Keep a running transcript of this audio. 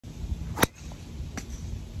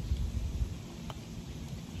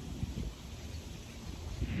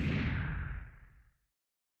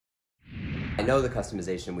I know the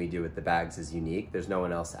customization we do with the bags is unique. There's no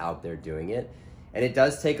one else out there doing it. And it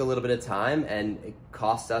does take a little bit of time, and it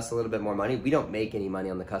costs us a little bit more money. We don't make any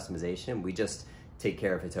money on the customization. We just take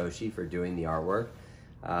care of Hitoshi for doing the artwork.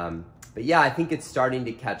 But yeah, I think it's starting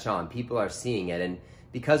to catch on. People are seeing it, and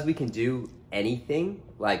because we can do anything,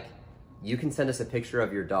 like you can send us a picture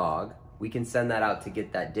of your dog, we can send that out to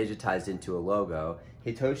get that digitized into a logo.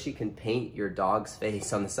 Hitoshi can paint your dog's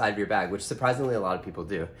face on the side of your bag, which surprisingly a lot of people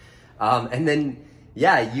do. And then,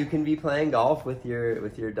 yeah, you can be playing golf with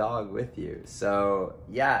your dog with you. So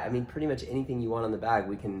yeah, I mean, pretty much anything you want on the bag,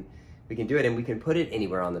 we can do it, and we can put it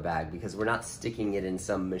anywhere on the bag because we're not sticking it in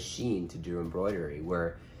some machine to do embroidery.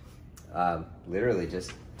 We're literally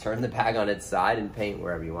just turn the bag on its side and paint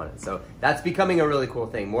wherever you want it. So that's becoming a really cool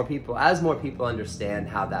thing. As more people understand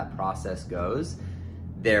how that process goes,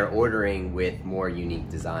 they're ordering with more unique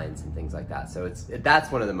designs and things like that. So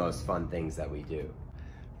that's one of the most fun things that we do.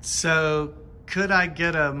 So could I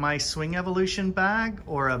get a My Swing Evolution bag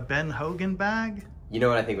or a Ben Hogan bag? You know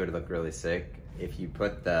what I think would look really sick? If you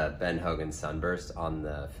put the Ben Hogan Sunburst on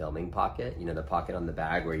the filming pocket, you know, the pocket on the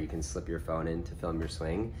bag where you can slip your phone in to film your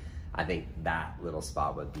swing, I think that little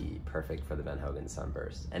spot would be perfect for the Ben Hogan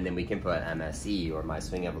Sunburst. And then we can put MSE or My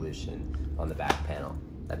Swing Evolution on the back panel.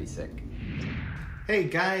 That'd be sick. Hey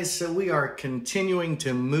guys, so we are continuing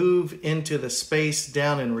to move into the space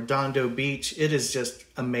down in Redondo Beach. It is just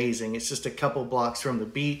amazing. It's just a couple blocks from the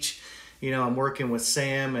beach. You know, I'm working with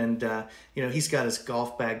Sam, and you know, he's got his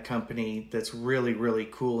golf bag company that's really, really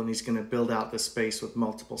cool, and he's going to build out the space with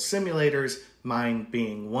multiple simulators, mine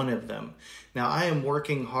being one of them. Now, I am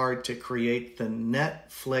working hard to create the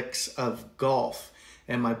Netflix of golf,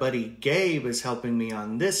 and my buddy Gabe is helping me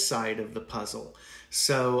on this side of the puzzle.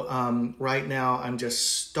 So right now, I'm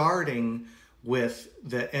just starting with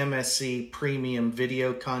the MSC premium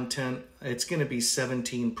video content. It's going to be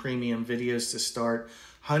 17 premium videos to start,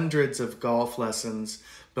 hundreds of golf lessons,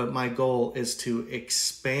 but my goal is to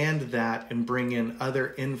expand that and bring in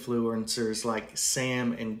other influencers like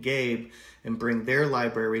Sam and Gabe and bring their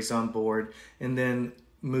libraries on board, and then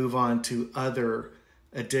move on to other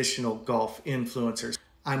additional golf influencers.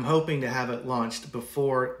 I'm hoping to have it launched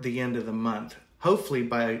before the end of the month, hopefully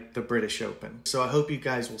by the British Open. So I hope you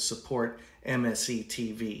guys will support MSE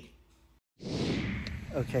TV.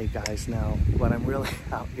 Okay guys, now what I'm really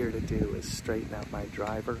out here to do is straighten out my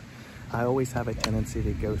driver. I always have a tendency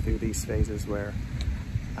to go through these phases where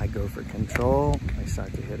I go for control, I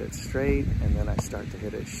start to hit it straight, and then I start to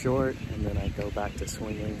hit it short, and then I go back to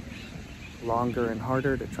swinging longer and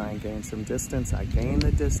harder to try and gain some distance. I gain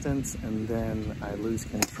the distance, and then I lose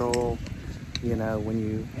control. You know, when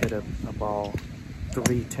you hit a ball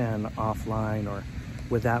 310 offline or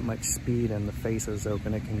with that much speed and the face is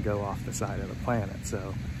open, it can go off the side of the planet.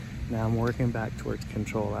 So now I'm working back towards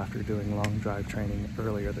control after doing long drive training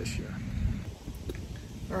earlier this year.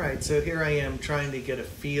 All right, so here I am trying to get a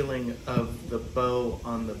feeling of the bow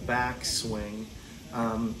on the backswing.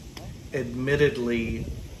 Admittedly,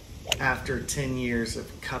 after 10 years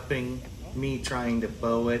of cupping, me trying to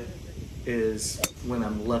bow it is, when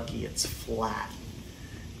I'm lucky, it's flat.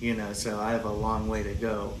 You know, so I have a long way to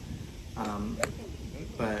go.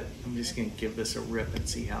 But I'm just gonna give this a rip and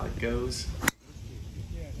see how it goes.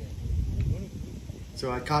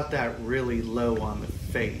 So I caught that really low on the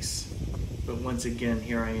face, but once again,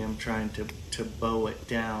 here I am trying to bow it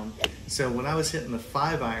down. So when I was hitting the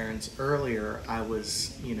 5-irons earlier, I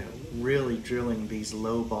was, you know, really drilling these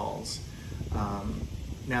low balls.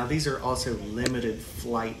 Now these are also limited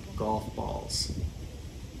flight golf balls.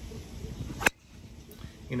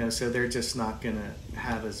 You know, so they're just not gonna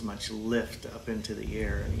have as much lift up into the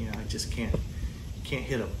air. You know, I just can't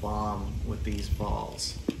hit a bomb with these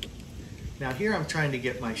balls. Now here I'm trying to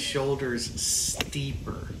get my shoulders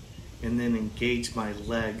steeper and then engage my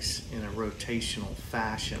legs in a rotational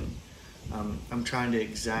fashion. I'm trying to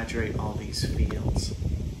exaggerate all these feels.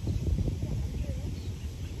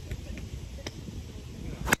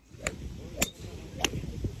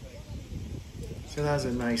 So that was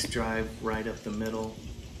a nice drive right up the middle.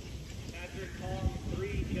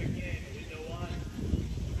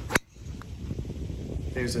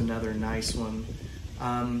 There's another nice one.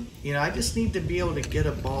 You know, I just need to be able to get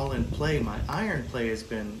a ball in play. My iron play has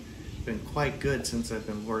been quite good since I've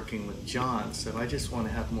been working with John, so I just want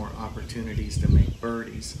to have more opportunities to make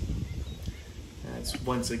birdies. It's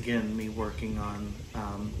once again me working on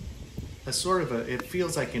a sort of it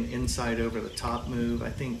feels like an inside over the top move. I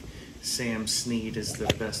think Sam Snead is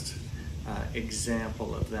the best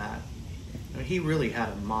example of that. I mean, he really had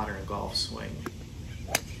a modern golf swing.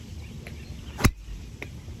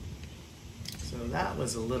 So that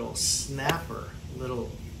was a little snapper, little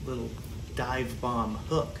dive bomb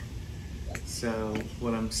hook. So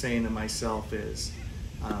what I'm saying to myself is,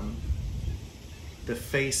 the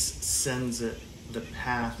face sends it, the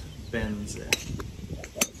path bends it.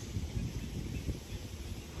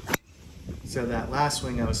 So that last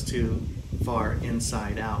swing I was too far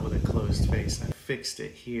inside out with a closed face. I fixed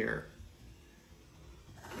it here.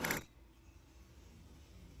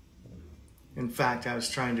 In fact, I was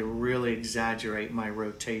trying to really exaggerate my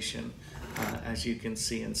rotation. As you can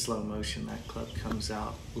see in slow motion, that club comes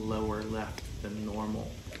out lower left than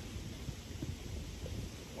normal.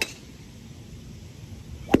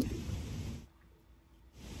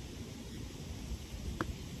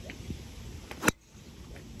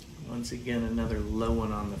 Once again, another low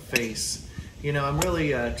one on the face. You know, I'm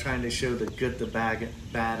really trying to show the good, the bad,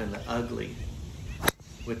 and the ugly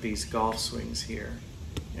with these golf swings here.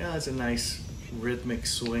 Yeah, that's a nice rhythmic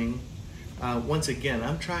swing. Once again,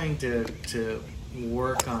 I'm trying to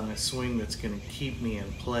work on a swing that's going to keep me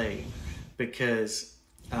in play, because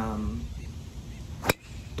that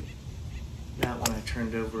one I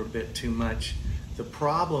turned over a bit too much. The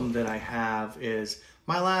problem that I have is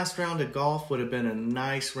my last round of golf would have been a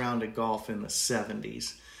nice round of golf in the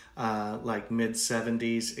 70s, like mid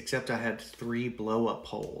 70s, except I had 3 blow-up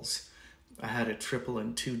holes. I had a triple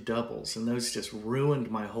and 2 doubles, and those just ruined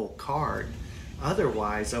my whole card.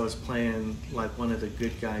 Otherwise, I was playing like one of the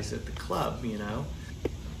good guys at the club, you know.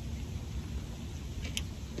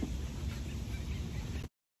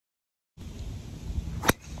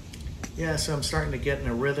 Yeah, so I'm starting to get in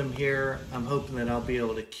a rhythm here. I'm hoping that I'll be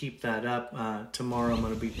able to keep that up. Tomorrow I'm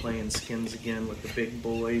going to be playing skins again with the big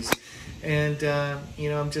boys. And, you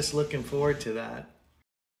know, I'm just looking forward to that.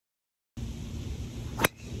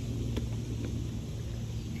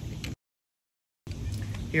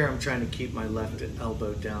 Here I'm trying to keep my left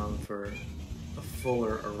elbow down for a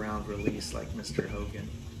fuller around release like Mr. Hogan.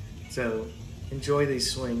 So enjoy these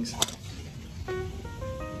swings.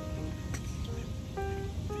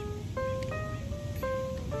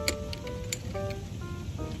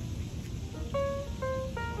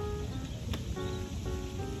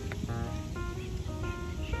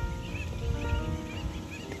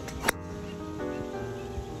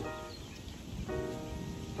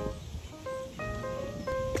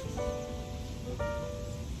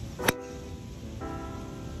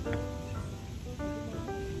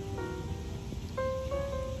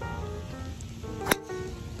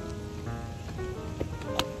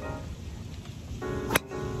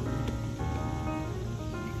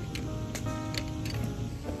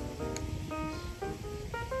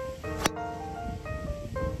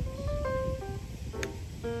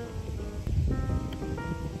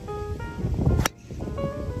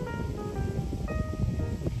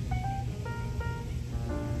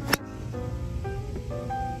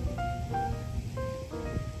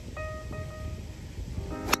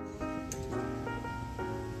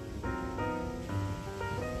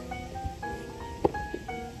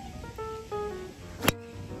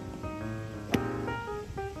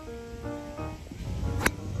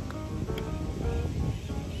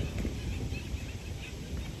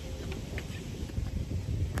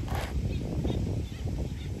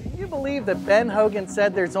 Believe that Ben Hogan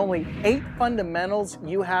said there's only 8 fundamentals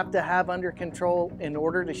you have to have under control in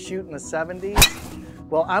order to shoot in the 70s?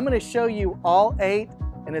 Well, I'm going to show you all 8,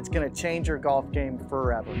 and it's going to change your golf game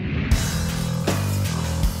forever.